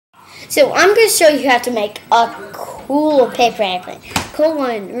So I'm going to show you how to make a cool paper airplane. Cool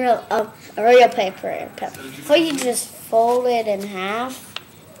one, a real paper airplane. Before you just fold it in half,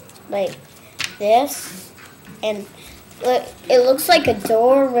 like this, and look, it looks like a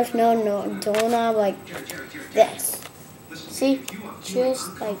door with no doorknob, like this. See?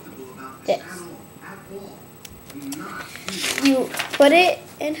 Just like this. You put it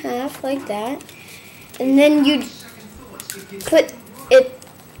in half like that, and then you put it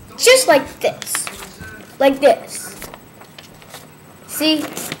just like this. Like this. See?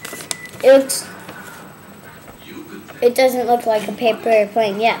 It doesn't look like a paper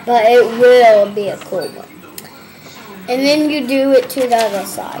airplane yet, but it will be a cool one. And then you do it to the other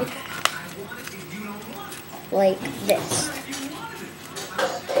side. Like this.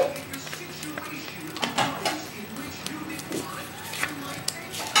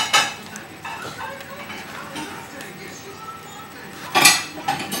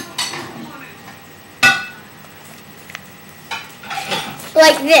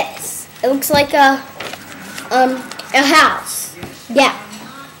 Like this. It looks like a house. Yeah.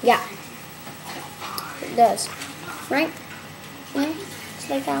 It does. Right? Yeah, it's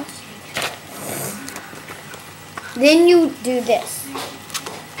like a house. Then you do this.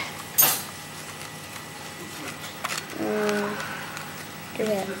 Do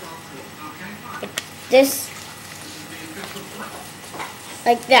that. Like this.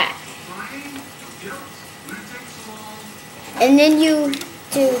 Like that. And then you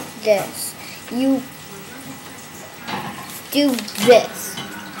do this. You do this.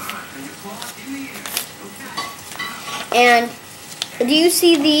 And do you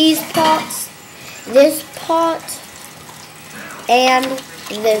see these pots? This pot and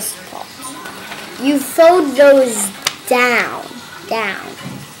this pot. You fold those down.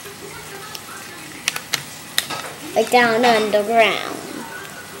 Like down underground.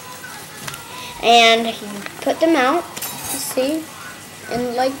 And you put them out. See?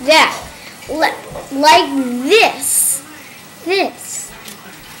 And like that. Like this.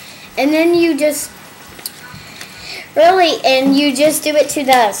 And then you just and you just do it to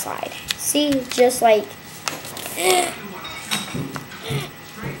the other side. See? Just like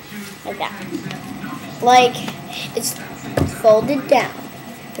that. Like it's folded down.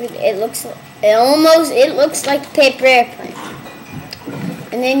 It looks like a paper airplane.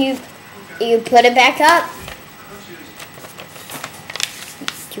 And then you put it back up.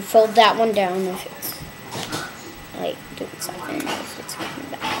 You fold that one down if it's like doing something, if it's coming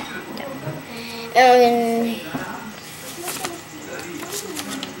back down.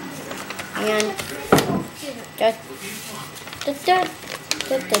 And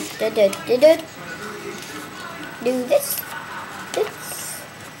do this.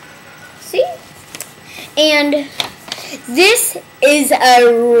 See? And this is a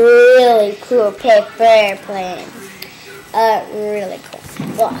really cool paper airplane. Really cool.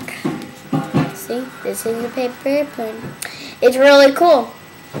 Look. See? This is a paper airplane. It's really cool.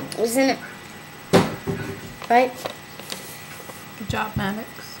 Isn't it? Right? Good job,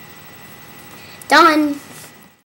 Maddox. Done.